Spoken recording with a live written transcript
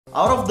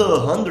Out of the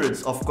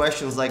hundreds of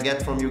questions I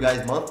get from you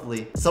guys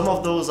monthly, some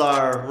of those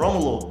are,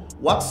 Romulo,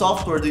 what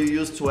software do you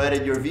use to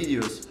edit your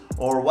videos?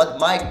 Or what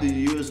mic do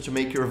you use to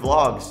make your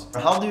vlogs? Or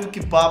how do you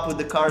keep up with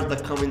the cards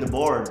that come in the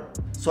board?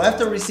 So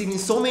after receiving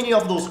so many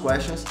of those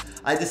questions,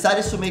 I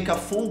decided to make a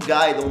full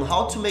guide on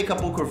how to make a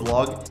poker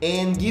vlog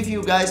and give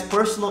you guys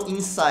personal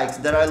insights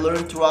that I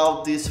learned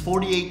throughout these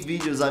 48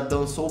 videos I've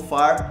done so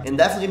far. And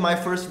definitely my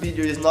first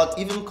video is not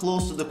even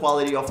close to the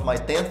quality of my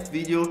 10th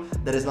video,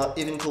 that is not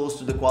even close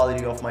to the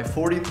quality of my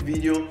 40th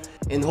video,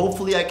 and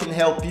hopefully I can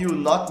help you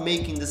not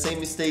making the same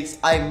mistakes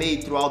I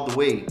made throughout the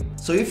way.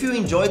 So if you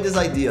enjoyed this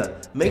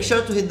idea, make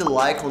sure to hit the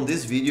like on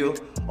this video.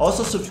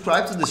 Also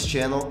subscribe to this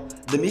channel.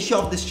 The mission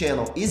of this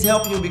channel is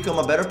helping you become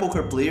a better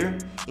poker player,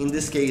 in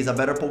this case a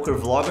better poker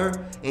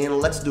vlogger, and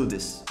let's do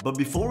this. But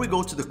before we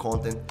go to the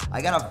content,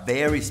 I got a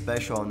very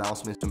special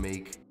announcement to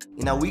make.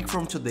 In a week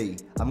from today,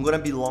 I'm gonna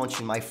be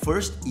launching my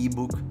first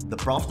ebook, The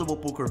Profitable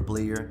Poker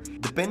Player,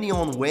 depending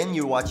on when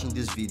you're watching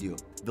this video.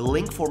 The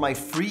link for my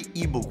free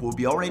ebook will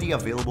be already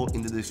available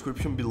in the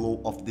description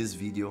below of this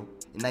video,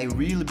 and I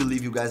really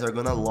believe you guys are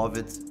gonna love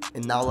it.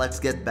 And now let's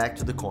get back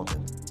to the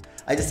content.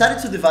 I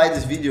decided to divide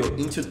this video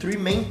into three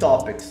main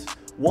topics.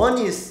 One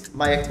is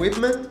my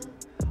equipment,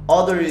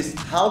 other is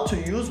how to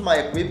use my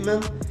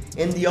equipment,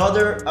 and the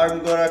other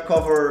I'm gonna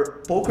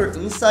cover poker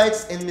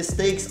insights and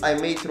mistakes I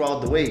made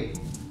throughout the way.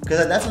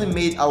 Because I definitely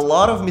made a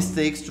lot of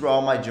mistakes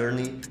throughout my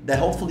journey that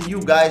hopefully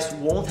you guys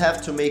won't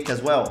have to make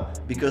as well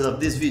because of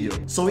this video.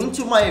 So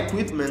into my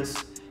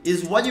equipment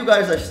is what you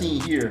guys are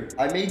seeing here.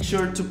 I made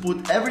sure to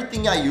put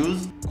everything I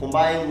use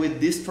combined with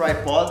this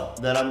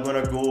tripod that I'm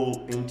gonna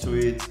go into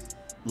it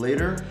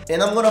later.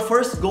 And I'm gonna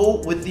first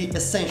go with the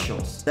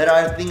essentials, that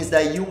are things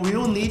that you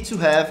will need to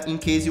have in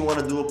case you want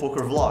to do a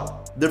poker vlog.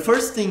 The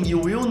first thing you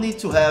will need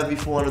to have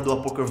if you want to do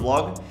a poker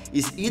vlog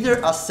is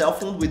either a cell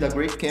phone with a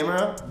great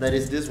camera, that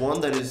is this one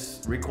that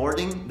is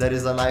recording, that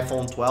is an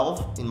iPhone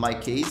 12 in my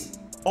case,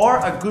 or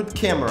a good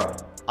camera.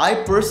 I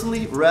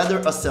personally rather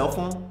a cell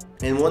phone,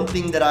 and one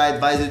thing that I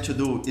advise you to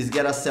do is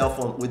get a cell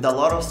phone with a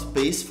lot of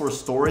space for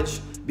storage,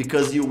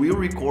 because you will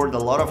record a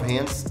lot of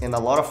hands and a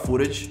lot of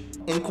footage.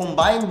 And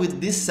combined with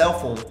this cell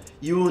phone,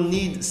 you will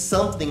need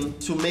something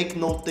to make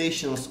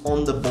notations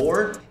on the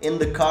board and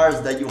the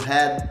cards that you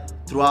had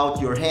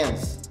throughout your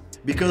hands.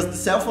 Because the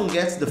cell phone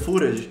gets the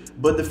footage,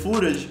 but the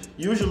footage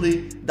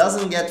usually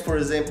doesn't get, for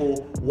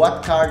example,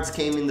 what cards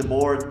came in the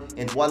board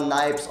and what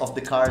naipes of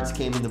the cards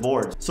came in the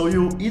board. So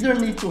you either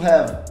need to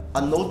have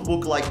a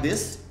notebook like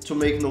this to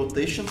make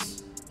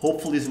notations,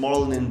 hopefully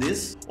smaller than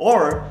this,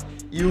 or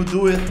you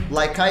do it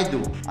like I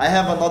do. I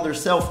have another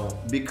cell phone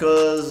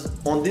because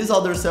on this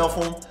other cell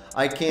phone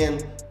I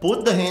can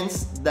put the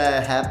hands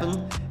that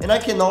happen, and I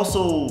can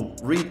also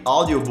read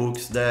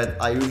audiobooks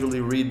that I usually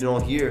read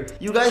on here.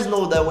 You guys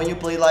know that when you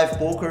play live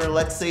poker,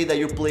 let's say that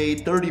you play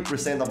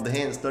 30% of the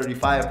hands,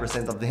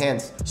 35% of the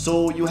hands.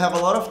 So you have a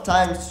lot of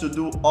times to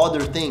do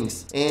other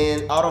things,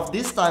 and out of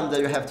this time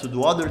that you have to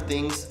do other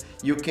things,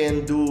 you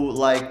can do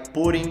like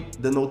putting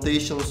the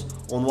notations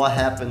on what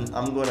happened.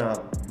 I'm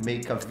gonna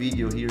make a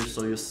video here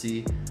so you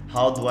see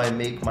how do I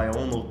make my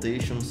own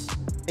notations.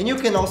 And you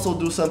can also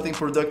do something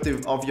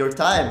productive of your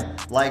time,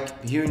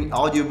 like hearing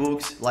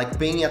audiobooks, like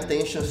paying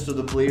attention to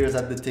the players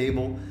at the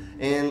table,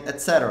 and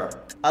etc.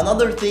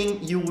 Another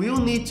thing you will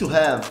need to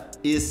have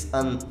is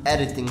an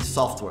editing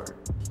software.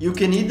 You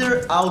can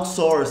either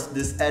outsource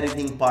this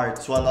editing part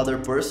to another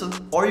person,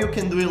 or you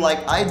can do it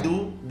like I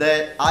do,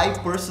 that I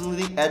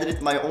personally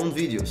edit my own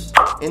videos.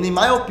 And in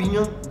my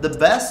opinion, the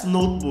best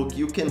notebook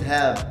you can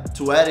have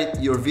to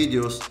edit your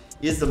videos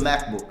is the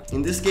MacBook.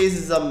 In this case,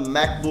 it's a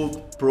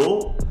MacBook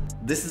Pro.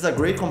 This is a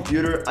great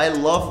computer. I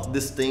love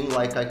this thing,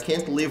 like I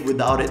can't live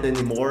without it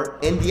anymore.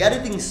 And the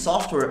editing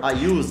software I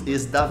use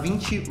is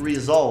DaVinci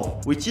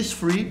Resolve, which is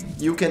free.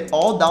 You can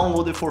all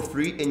download it for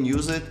free and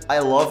use it. I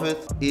love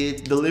it.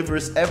 It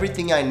delivers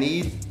everything I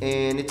need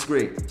and it's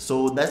great.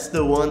 So that's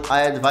the one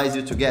I advise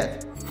you to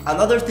get.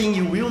 Another thing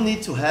you will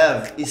need to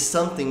have is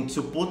something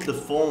to put the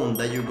phone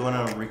that you're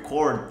gonna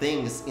record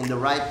things in the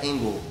right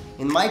angle.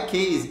 In my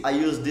case, I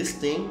use this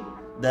thing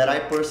that I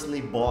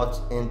personally bought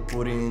and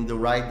put it in the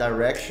right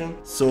direction.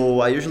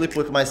 So I usually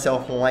put my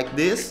cell phone like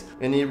this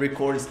and it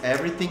records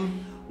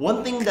everything.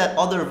 One thing that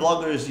other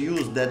vloggers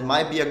use that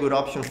might be a good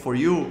option for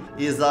you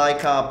is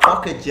like a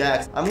pocket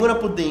jack. I'm gonna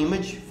put the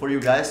image for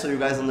you guys so you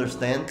guys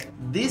understand.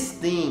 This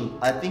thing,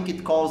 I think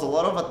it calls a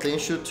lot of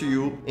attention to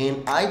you,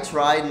 and I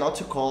try not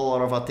to call a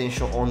lot of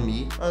attention on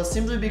me,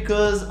 simply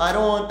because I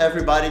don't want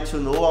everybody to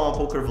know I'm a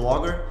poker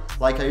vlogger.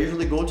 Like I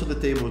usually go to the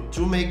table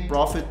to make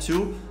profit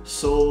too,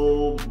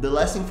 so the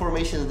less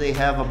information they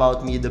have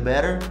about me, the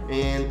better.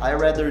 And I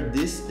rather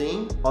this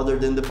thing other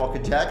than the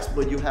pocket jacks,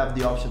 but you have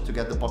the option to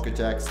get the pocket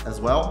jacks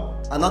as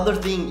well. Another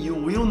thing you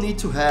will need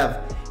to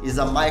have is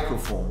a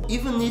microphone.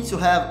 Even need to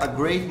have a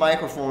great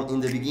microphone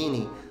in the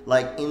beginning.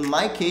 Like in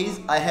my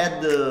case, I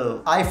had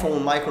the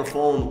iPhone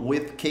microphone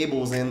with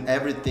cables and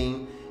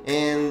everything,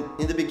 And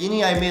in the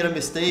beginning I made a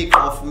mistake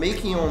of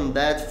making on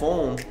that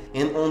phone,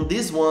 and on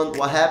this one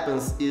what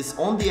happens is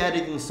on the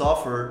editing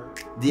software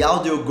the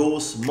audio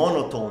goes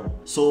monotone.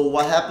 So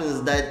what happens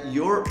is that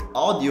your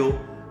audio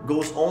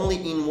goes only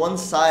in one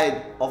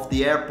side of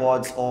the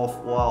AirPods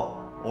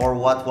or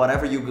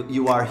whatever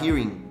you are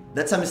hearing.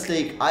 That's a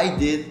mistake I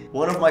did.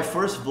 One of my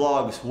first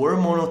vlogs were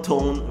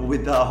monotone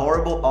with a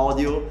horrible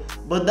audio,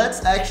 but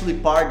that's actually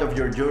part of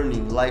your journey.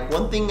 Like,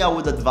 one thing I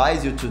would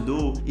advise you to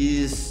do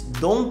is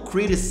don't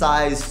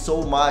criticize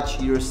so much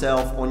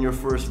yourself on your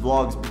first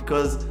vlogs,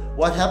 because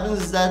what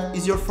happens is that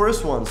is your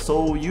first one,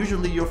 so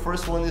usually your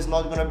first one is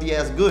not gonna be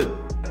as good.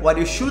 What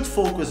you should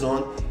focus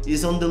on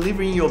is on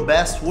delivering your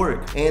best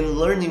work and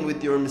learning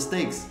with your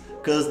mistakes,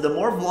 because the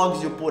more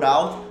vlogs you put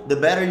out, the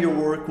better your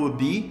work will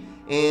be,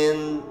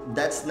 and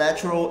that's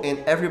natural and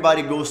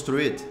everybody goes through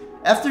it.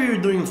 After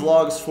you're doing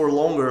vlogs for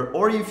longer,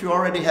 or if you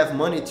already have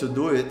money to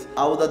do it,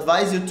 I would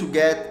advise you to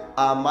get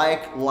a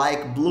mic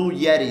like Blue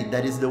Yeti.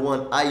 That is the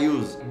one I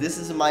use. This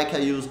is a mic I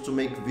use to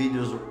make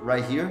videos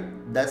right here.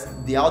 That's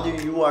the audio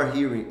you are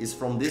hearing is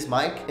from this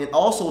mic, and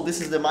also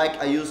this is the mic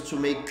I use to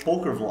make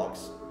poker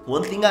vlogs.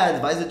 One thing I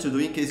advise you to do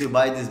in case you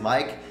buy this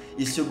mic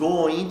is to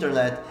go on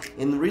internet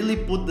and really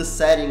put the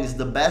settings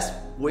the best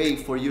way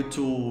for you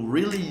to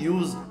really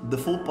use the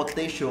full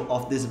potential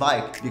of this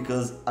mic,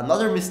 because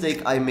another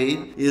mistake I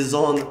made is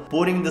on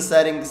putting the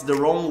settings the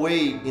wrong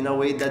way, in a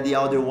way that the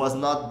audio was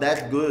not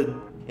that good,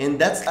 and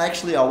that's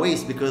actually a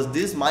waste, because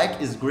this mic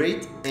is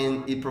great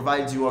and it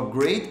provides you a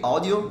great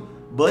audio,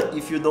 but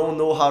if you don't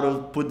know how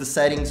to put the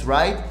settings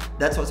right,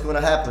 that's what's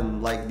gonna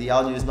happen. Like, the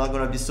audio is not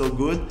gonna be so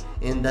good,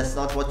 and that's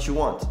not what you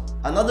want.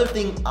 Another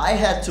thing I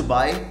had to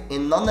buy,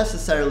 and not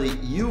necessarily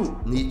you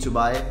need to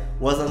buy,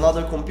 was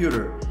another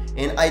computer.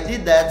 And I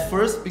did that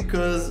first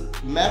because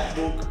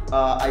MacBook,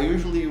 I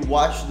usually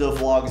watch the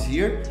vlogs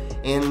here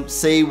and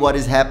say what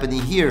is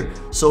happening here.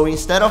 So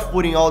instead of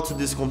putting all to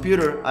this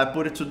computer, I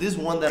put it to this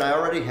one that I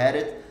already had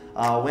it.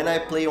 When I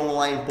play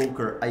online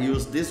poker, I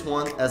use this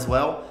one as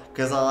well,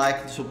 because I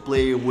like to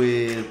play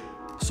with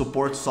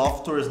support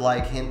softwares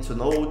like Hand to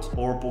Note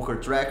or Poker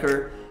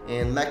Tracker,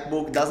 and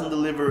MacBook doesn't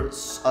deliver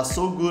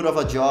so good of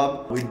a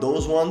job with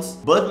those ones,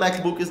 but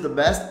MacBook is the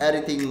best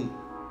editing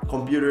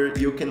computer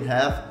you can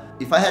have.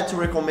 If I had to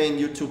recommend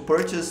you to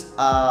purchase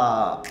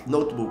a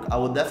notebook, I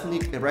would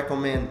definitely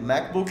recommend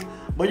MacBook,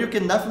 but you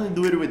can definitely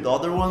do it with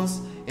other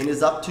ones, and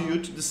it's up to you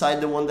to decide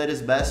the one that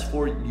is best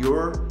for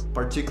your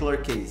particular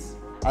case.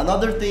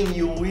 Another thing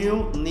you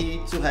will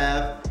need to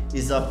have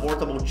is a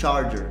portable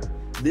charger.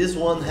 This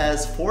one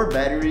has 4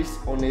 batteries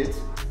on it.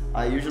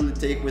 I usually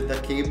take with a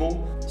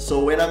cable,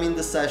 so when I'm in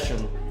the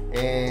session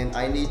and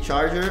I need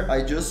charger,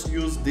 I just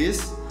use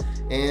this,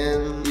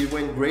 and it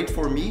went great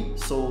for me.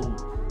 So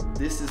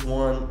this is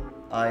one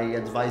I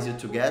advise you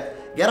to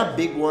get. Get a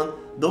big one.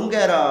 Don't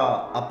get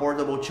a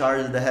portable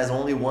charger that has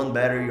only 1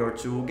 battery or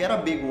 2. Get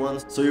a big one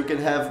so you can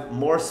have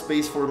more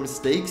space for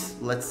mistakes,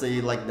 let's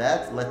say like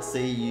that. Let's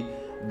say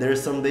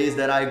there's some days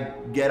that I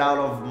get out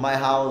of my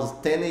house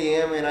 10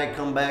 a.m. and I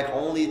come back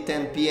only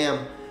 10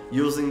 p.m.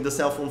 using the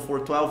cell phone for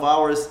 12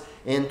 hours,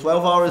 and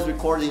 12 hours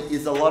recording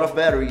is a lot of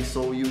battery,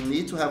 so you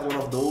need to have one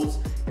of those,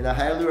 and I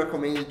highly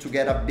recommend you to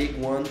get a big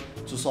one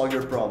to solve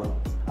your problem.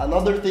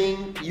 Another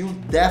thing you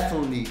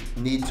definitely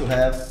need to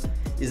have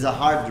is a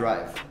hard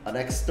drive, an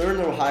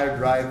external hard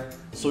drive,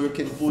 so you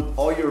can put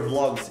all your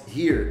vlogs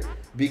here.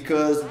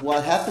 Because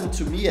what happened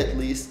to me, at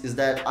least, is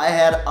that I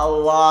had a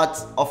lot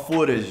of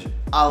footage,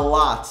 a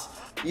lot.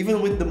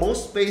 Even with the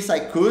most space I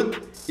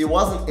could, it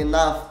wasn't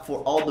enough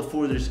for all the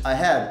footage I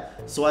had.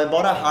 So I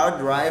bought a hard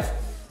drive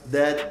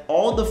that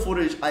all the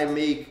footage I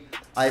make,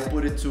 I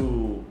put it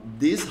to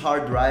this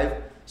hard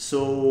drive,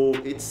 so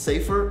it's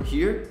safer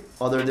here,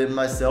 other than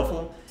my cell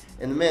phone.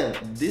 And man,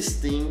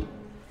 this thing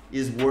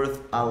is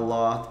worth a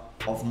lot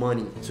of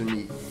money to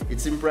me.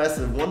 It's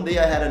impressive. One day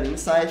I had an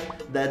insight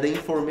that the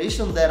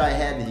information that I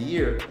had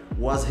here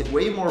was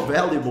way more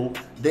valuable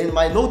than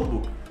my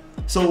notebook.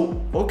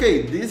 So,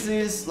 okay, this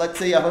is, let's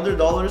say,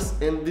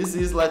 $100, and this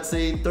is, let's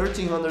say,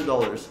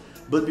 $1,300.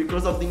 But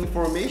because of the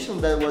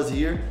information that was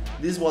here,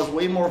 this was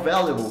way more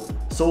valuable.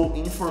 So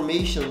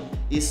information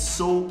is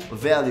so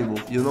valuable,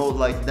 you know,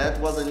 like that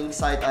was an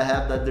insight I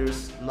have that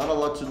there's not a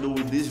lot to do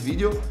with this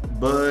video,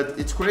 but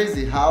it's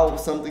crazy how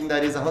something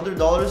that is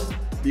 $100,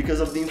 because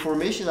of the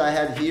information I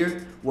had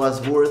here,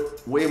 was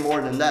worth way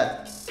more than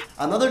that.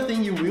 Another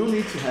thing you will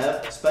need to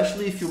have,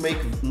 especially if you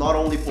make not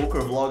only poker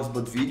vlogs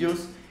but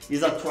videos,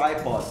 is a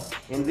tripod.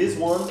 And this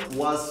one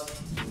was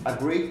a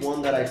great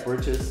one that I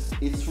purchased.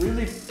 It's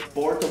really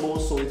portable,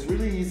 so it's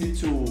really easy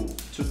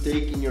to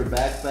take in your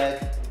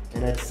backpack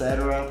and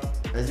etc.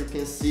 As you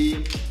can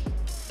see,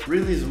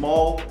 really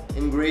small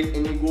and great,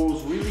 and it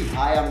goes really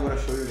high. I'm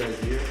gonna show you guys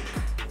here.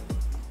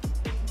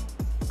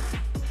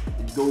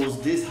 It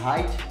goes this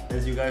height,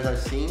 as you guys are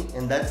seeing,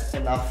 and that's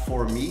enough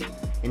for me.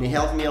 And it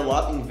helped me a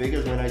lot in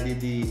Vegas when I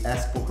did the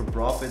Ask Poker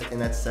Profit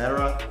and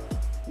etc.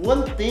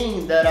 One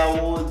thing that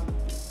I would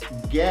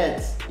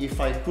get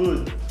if I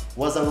could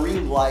was a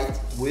ring light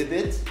with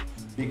it,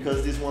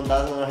 because this one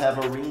doesn't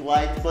have a ring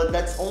light, but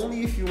that's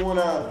only if you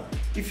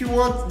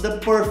want the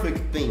perfect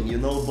thing, you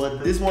know.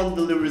 But this one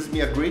delivers me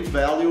a great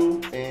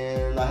value,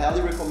 and I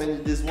highly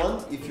recommend this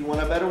one. If you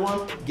want a better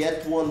one,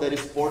 get one that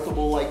is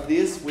portable like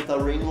this with a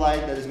ring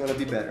light, that is gonna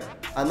be better.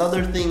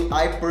 Another thing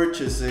I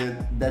purchased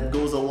that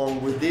goes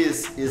along with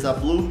this is a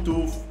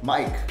Bluetooth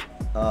mic.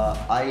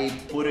 I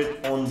put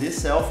it on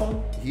this cell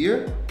phone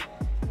here,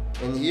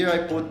 and here I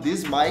put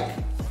this mic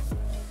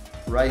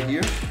right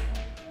here.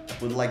 I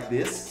put it like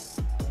this,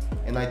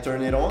 and I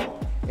turn it on,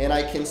 and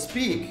I can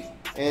speak,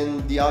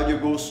 and the audio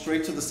goes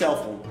straight to the cell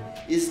phone.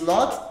 It's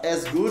not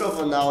as good of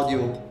an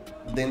audio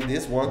than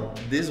this one.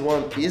 This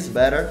one is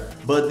better,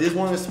 but this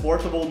one is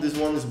portable, this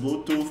one is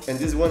Bluetooth, and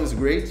this one is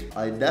great.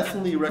 I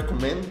definitely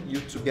recommend you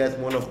to get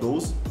one of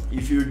those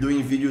if you're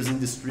doing videos in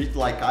the street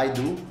like I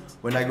do.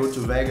 When I go to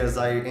Vegas,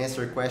 I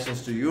answer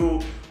questions to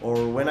you, or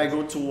when I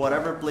go to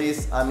whatever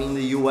place I'm in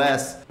the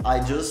US, I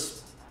just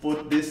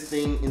put this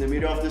thing in the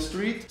middle of the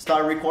street,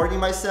 start recording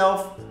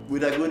myself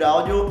with a good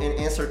audio and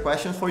answer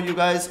questions for you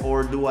guys,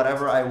 or do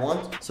whatever I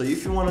want. So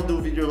if you want to do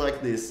a video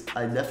like this,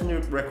 I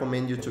definitely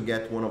recommend you to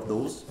get one of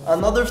those.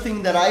 Another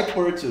thing that I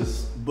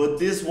purchased, but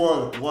this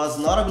one was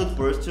not a good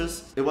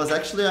purchase, it was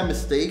actually a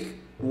mistake,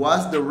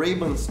 was the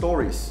Ray-Ban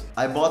Stories.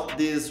 I bought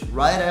this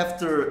right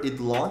after it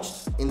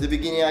launched. In the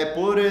beginning I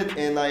put it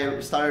and I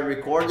started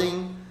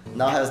recording,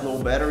 now it has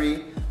no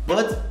battery.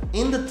 But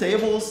in the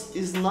tables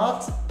is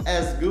not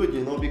as good,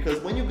 you know, because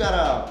when you got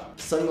a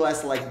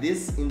sunglass like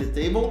this in the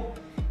table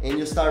and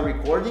you start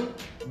recording,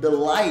 the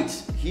light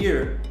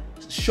here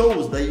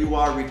shows that you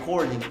are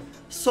recording.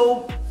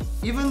 So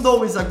even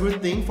though it's a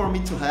good thing for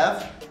me to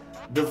have,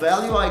 the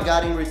value I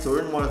got in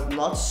return was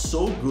not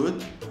so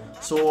good.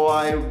 So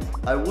I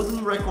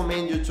wouldn't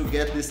recommend you to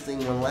get this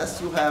thing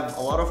unless you have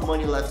a lot of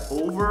money left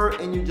over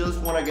and you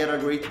just want to get a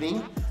great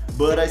thing.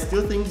 But I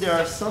still think there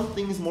are some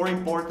things more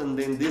important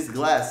than this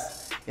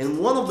glass. And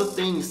one of the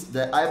things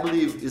that I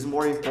believe is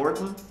more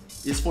important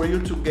is for you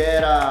to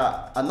get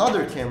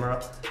another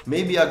camera,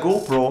 maybe a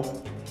GoPro.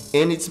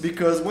 And it's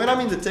because when I'm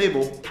in the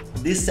table,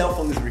 this cell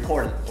phone is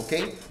recording,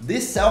 okay?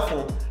 This cell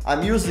phone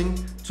I'm using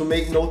to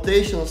make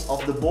notations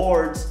of the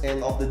boards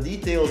and of the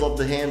details of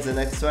the hands and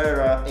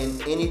etc.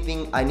 and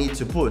anything I need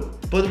to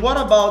put. But what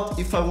about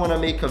if I want to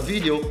make a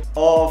video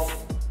of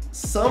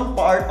some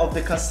part of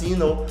the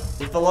casino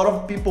with a lot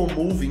of people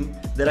moving,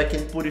 that I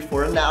can put it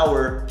for an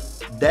hour,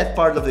 that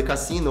part of the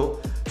casino.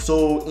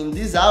 So in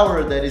this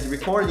hour that is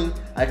recording,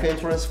 I can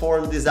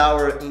transform this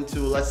hour into,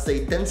 let's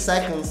say, 10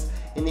 seconds,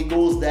 and it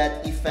goes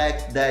that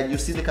effect that you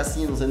see the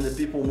casinos and the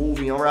people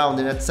moving around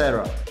and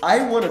etc.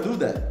 I want to do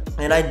that,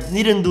 and I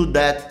didn't do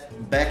that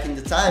back in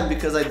the time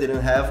because I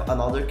didn't have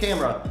another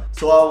camera.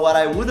 So what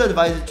I would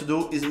advise you to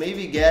do is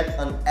maybe get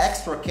an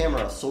extra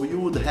camera, so you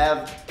would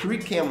have 3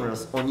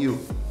 cameras on you.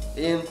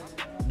 And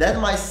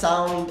that might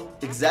sound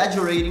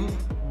exaggerating,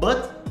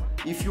 but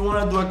if you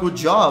want to do a good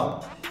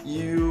job,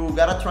 you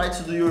gotta try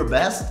to do your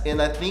best.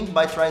 And I think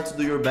by trying to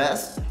do your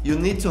best, you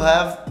need to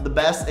have the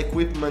best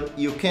equipment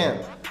you can.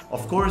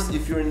 Of course,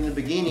 if you're in the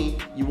beginning,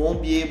 you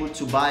won't be able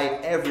to buy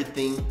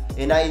everything,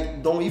 and I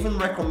don't even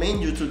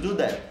recommend you to do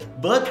that.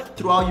 But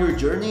throughout your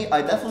journey,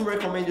 I definitely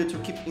recommend you to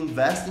keep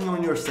investing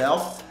on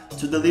yourself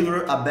to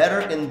deliver a better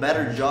and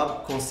better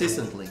job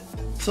consistently.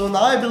 So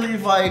now I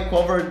believe I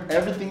covered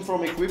everything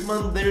from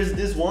equipment. There's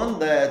this one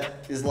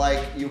that is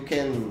like you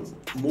can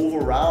move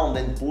around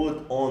and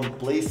put on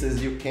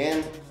places you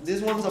can.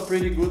 This one's a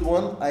pretty good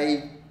one.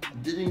 I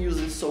didn't use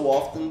it so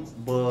often,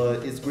 but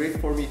it's great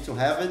for me to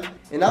have it.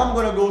 And now I'm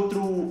gonna go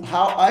through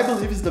how I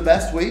believe is the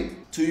best way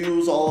to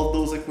use all of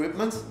those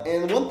equipments.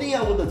 And one thing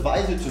I would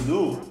advise you to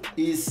do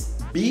is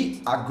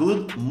be a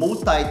good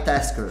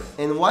multitasker.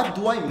 And what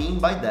do I mean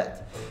by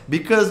that?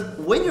 Because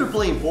when you're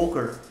playing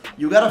poker,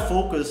 you gotta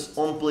focus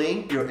on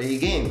playing your A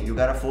game. You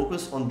gotta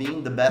focus on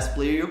being the best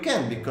player you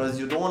can, because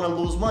you don't wanna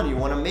lose money, you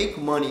wanna make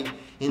money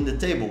in the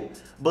table.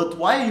 But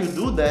while you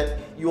do that,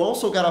 you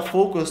also gotta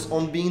focus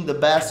on being the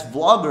best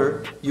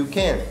vlogger you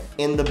can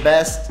and the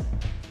best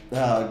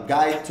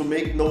guy to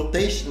make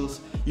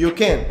notations you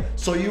can.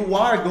 So you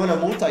are gonna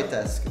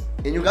multitask,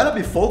 and you gotta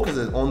be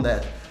focused on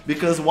that,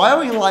 because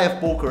while in live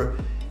poker,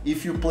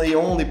 if you play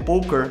only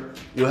poker,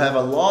 you have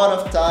a lot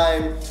of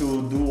time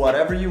to do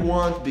whatever you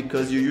want,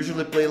 because you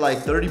usually play like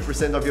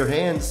 30% of your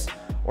hands,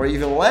 or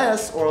even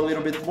less, or a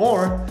little bit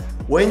more.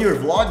 When you're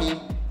vlogging,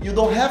 you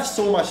don't have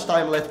so much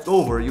time left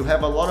over. You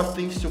have a lot of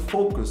things to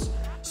focus.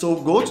 So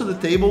go to the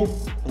table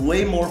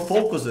way more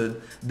focused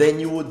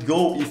than you would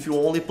go if you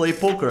only play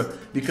poker,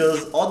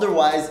 because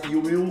otherwise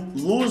you will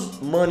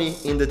lose money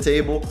in the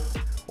table,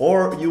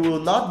 or you will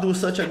not do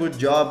such a good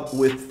job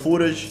with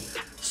footage.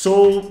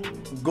 So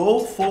go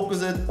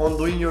focus it on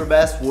doing your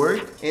best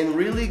work and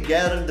really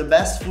gather the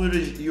best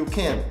footage you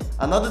can.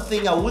 Another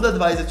thing I would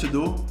advise you to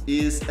do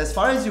is, as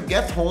far as you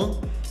get home,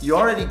 you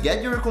already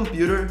get your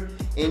computer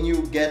and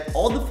you get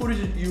all the footage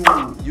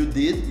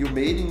you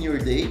made in your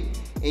day,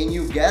 and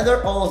you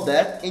gather all of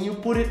that and you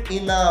put it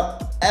in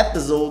an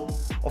episode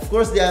Of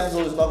course, the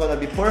episode is not gonna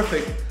be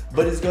perfect,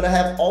 but it's gonna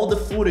have all the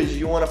footage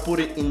you wanna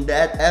put it in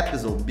that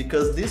episode,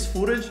 because this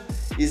footage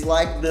is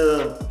like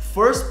the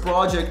first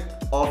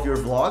project of your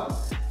vlog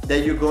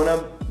that you're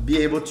gonna be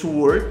able to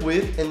work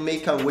with and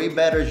make a way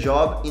better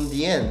job in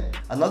the end.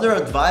 Another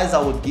advice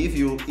I would give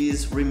you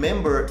is,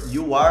 remember,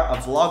 you are a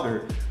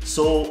vlogger.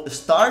 So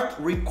start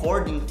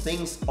recording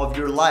things of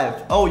your life.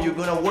 Oh, you're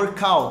gonna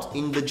work out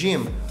in the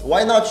gym.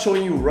 Why not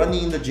showing you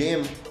running in the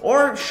gym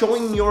or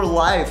showing your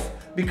life?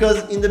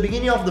 Because in the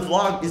beginning of the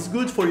vlog, it's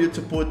good for you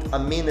to put a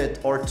minute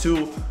or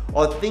two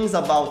of things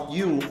about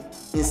you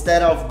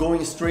instead of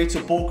going straight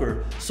to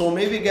poker. So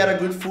maybe get a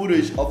good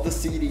footage of the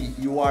city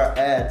you are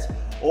at,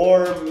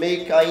 or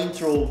make an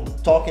intro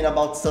talking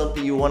about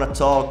something you want to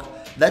talk.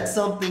 That's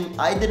something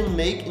I didn't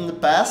make in the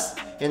past,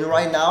 and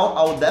right now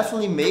I will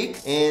definitely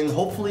make, and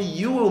hopefully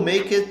you will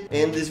make it,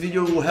 and this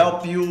video will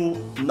help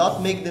you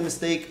not make the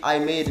mistake I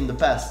made in the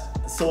past.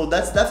 So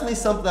that's definitely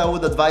something I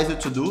would advise you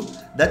to do.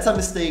 That's a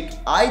mistake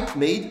I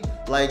made.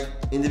 Like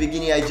in the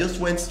beginning, I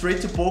just went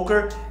straight to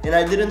poker and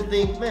I didn't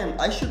think, man,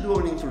 I should do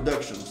an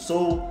introduction.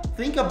 So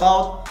think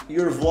about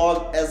your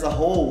vlog as a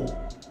whole.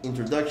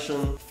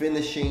 Introduction,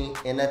 finishing,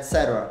 and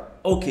etc.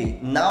 Okay,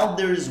 now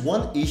there is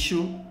one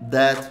issue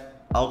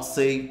that I would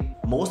say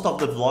most of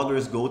the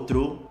vloggers go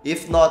through,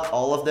 if not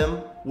all of them,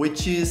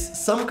 which is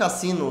some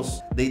casinos,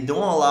 they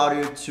don't allow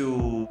you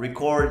to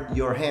record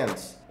your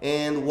hands.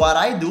 And what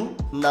I do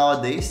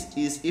nowadays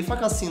is, if a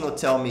casino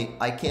tell me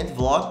I can't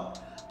vlog,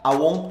 I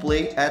won't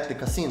play at the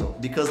casino,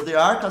 because there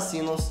are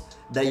casinos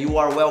that you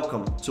are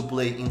welcome to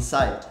play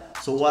inside.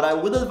 So what I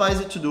would advise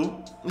you to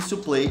do is to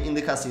play in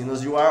the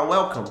casinos you are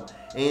welcome.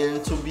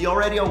 And to be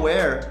already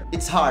aware,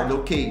 it's hard,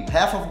 okay,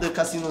 half of the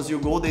casinos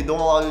you go, they don't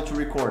allow you to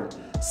record.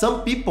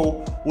 Some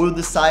people will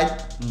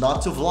decide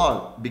not to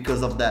vlog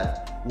because of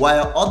that,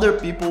 while other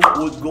people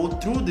would go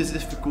through this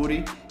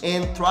difficulty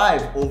and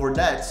thrive over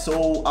that.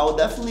 So I'll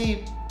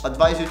definitely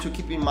advise you to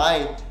keep in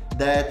mind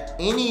that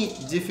any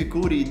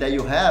difficulty that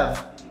you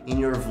have in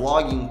your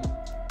vlogging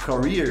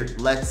career,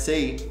 let's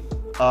say,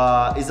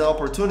 is an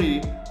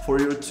opportunity for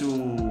you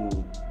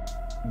to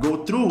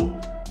go through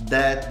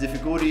that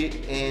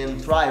difficulty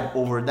and thrive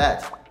over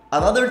that.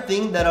 Another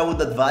thing that I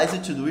would advise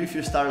you to do if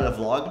you start a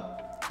vlog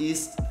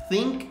is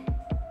think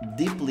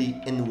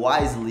deeply and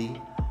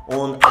wisely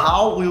on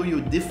how will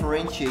you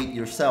differentiate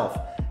yourself,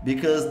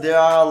 because there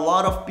are a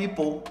lot of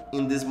people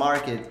in this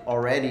market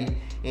already,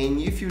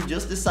 and if you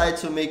just decide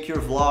to make your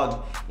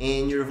vlog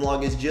and your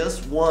vlog is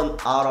just one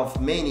out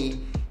of many,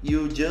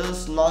 you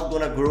just not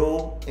gonna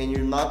grow and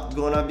you're not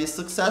gonna be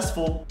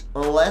successful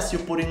unless you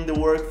put in the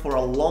work for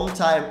a long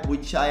time,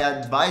 which I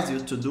advise you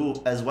to do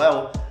as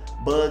well.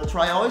 But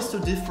try always to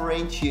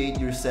differentiate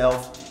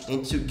yourself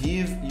and to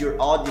give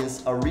your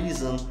audience a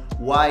reason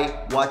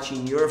why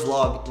watching your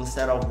vlog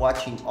instead of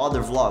watching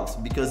other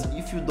vlogs. Because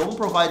if you don't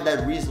provide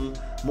that reason,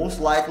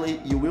 most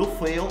likely you will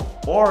fail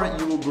or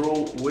you will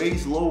grow way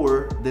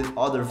slower than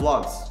other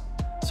vlogs.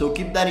 So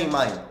keep that in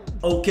mind.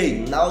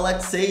 Okay, now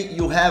let's say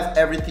you have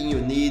everything you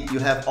need, you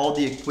have all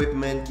the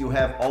equipment, you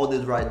have all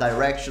the right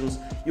directions,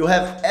 you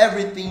have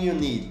everything you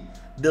need.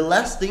 The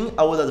last thing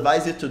I would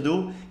advise you to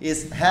do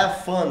is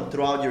have fun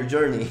throughout your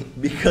journey,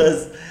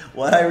 because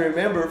what I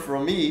remember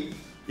from me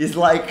is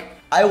like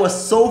I was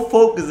so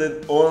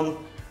focused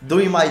on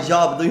doing my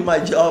job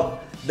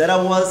that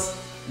I was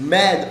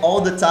mad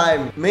all the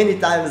time, many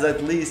times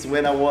at least,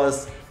 when I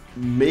was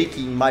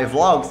making my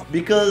vlogs,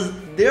 because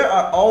there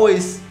are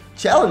always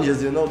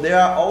challenges, you know, there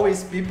are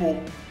always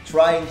people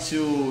trying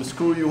to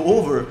screw you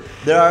over.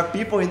 There are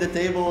people in the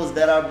tables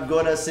that are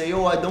gonna say,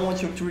 oh, I don't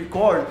want you to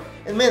record.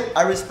 And man,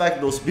 I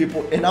respect those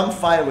people and I'm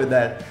fine with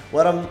that.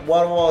 What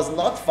was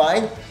not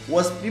fine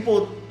was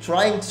people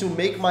trying to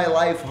make my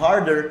life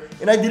harder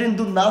and I didn't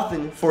do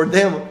nothing for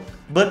them.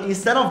 But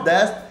instead of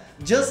that,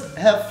 just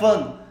have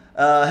fun.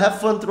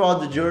 Have fun throughout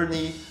the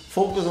journey,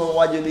 focus on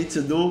what you need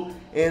to do,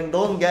 and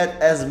don't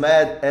get as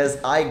mad as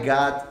I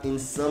got in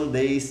some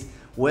days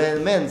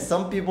when, man,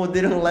 some people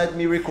didn't let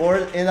me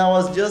record and I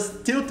was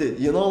just tilted,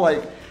 you know,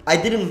 like I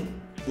didn't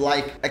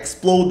like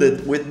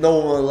exploded with no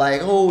one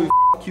like, oh,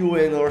 f you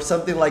and or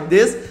something like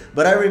this,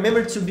 but I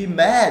remember to be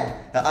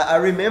mad. I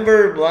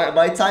remember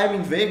my time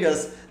in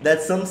Vegas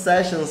that some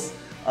sessions,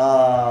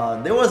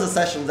 there was a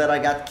session that I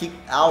got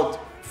kicked out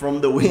from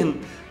the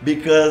win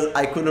because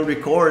I couldn't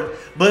record.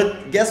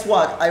 But guess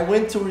what? I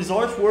went to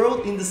Resort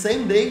World in the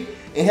same day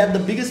and had the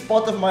biggest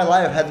spot of my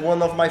life, had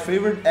one of my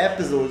favorite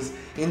episodes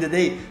in the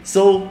day.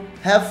 So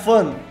have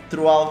fun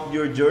throughout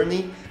your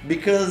journey,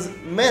 because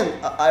man,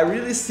 I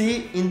really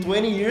see in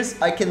 20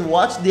 years I can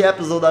watch the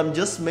episode I'm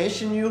just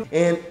mentioning you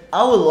and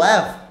I will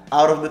laugh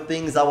out of the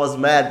things I was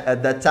mad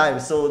at that time.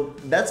 So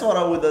that's what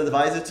I would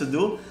advise you to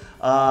do.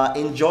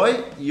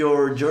 Enjoy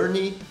your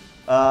journey.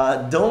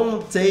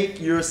 Don't take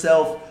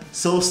yourself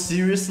so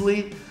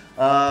seriously,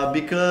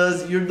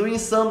 because you're doing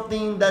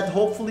something that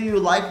hopefully you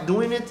like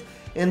doing it,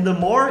 and the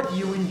more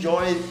you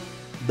enjoy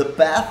the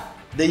path,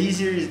 the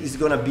easier it's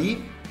gonna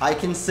be. I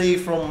can say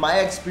from my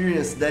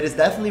experience that it's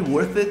definitely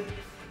worth it,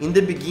 in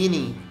the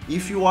beginning,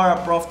 if you are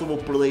a profitable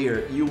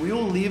player, you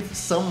will leave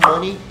some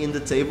money in the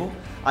table.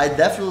 I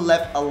definitely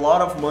left a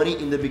lot of money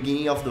in the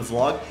beginning of the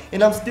vlog,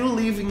 and I'm still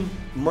leaving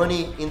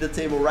money in the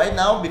table right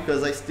now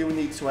because I still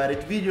need to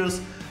edit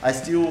videos. I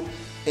still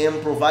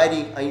am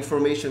providing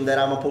information that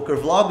I'm a poker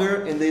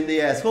vlogger, and then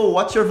they ask, oh,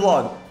 what's your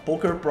vlog?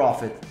 Poker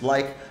profit.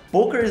 Like,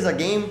 poker is a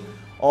game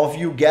of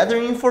you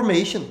gathering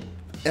information,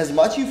 as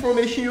much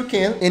information you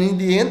can, and in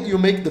the end you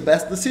make the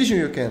best decision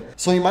you can.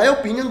 So in my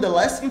opinion, the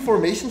less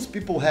information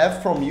people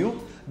have from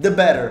you, the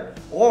better.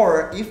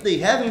 Or if they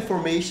have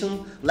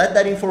information, let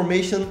that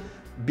information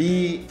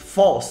be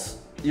false.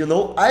 You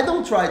know, I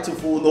don't try to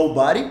fool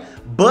nobody,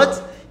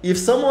 but if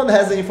someone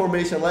has the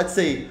information, let's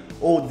say,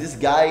 oh, this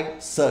guy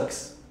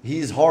sucks,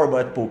 he's horrible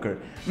at poker.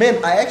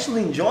 Man, I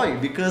actually enjoy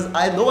it because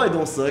I know I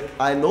don't suck,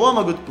 I know I'm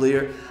a good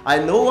player, I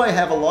know I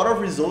have a lot of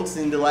results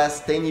in the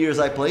last 10 years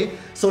I played.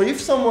 So if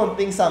someone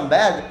thinks I'm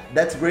bad,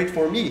 that's great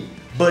for me.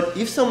 But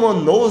if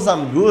someone knows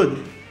I'm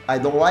good, I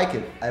don't like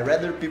it. I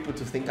rather people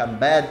to think I'm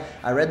bad,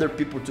 I rather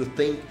people to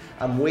think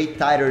I'm way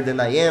tighter than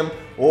I am,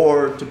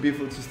 or to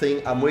people to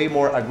think I'm way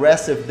more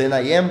aggressive than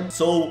I am.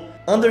 So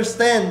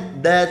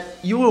understand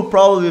that you will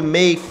probably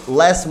make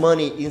less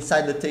money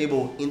inside the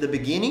table in the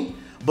beginning,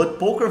 but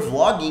poker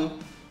vlogging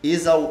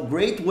is a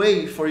great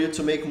way for you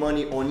to make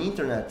money on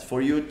internet,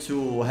 for you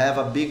to have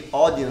a big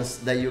audience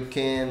that you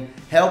can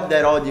help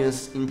that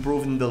audience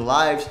improving the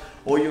lives,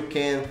 or you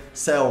can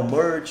sell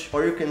merch,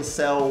 or you can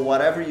sell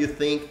whatever you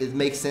think it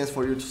makes sense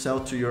for you to sell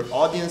to your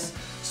audience.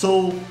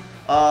 So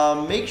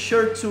make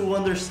sure to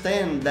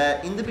understand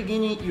that in the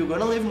beginning you're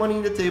gonna leave money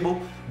in the table,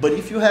 but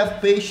if you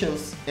have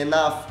patience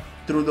enough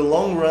through the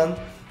long run,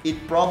 it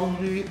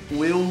probably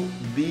will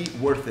be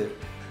worth it.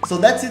 So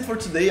that's it for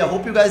today. I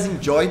hope you guys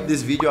enjoyed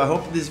this video. I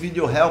hope this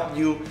video helped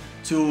you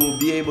to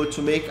be able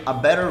to make a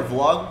better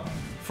vlog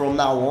from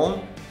now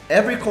on.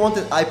 Every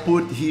content I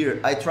put here,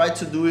 I try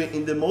to do it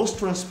in the most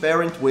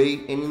transparent way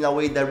and in a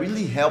way that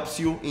really helps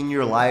you in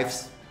your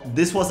lives.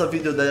 This was a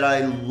video that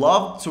I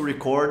love to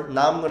record.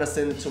 Now I'm gonna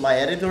send it to my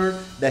editor,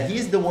 that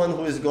he's the one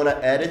who is gonna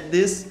edit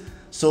this.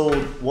 So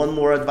one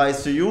more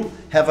advice to you,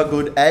 have a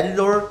good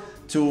editor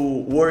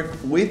to work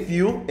with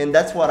you, and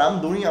that's what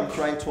I'm doing. I'm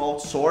trying to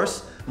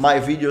outsource my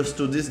videos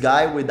to this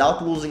guy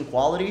without losing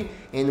quality,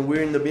 and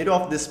we're in the middle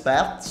of this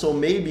path. So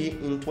maybe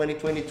in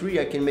 2023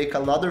 I can make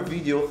another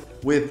video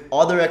with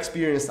other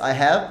experience I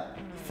have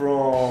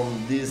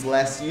from this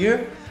last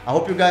year. I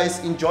hope you guys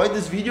enjoyed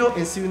this video,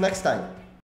 and see you next time.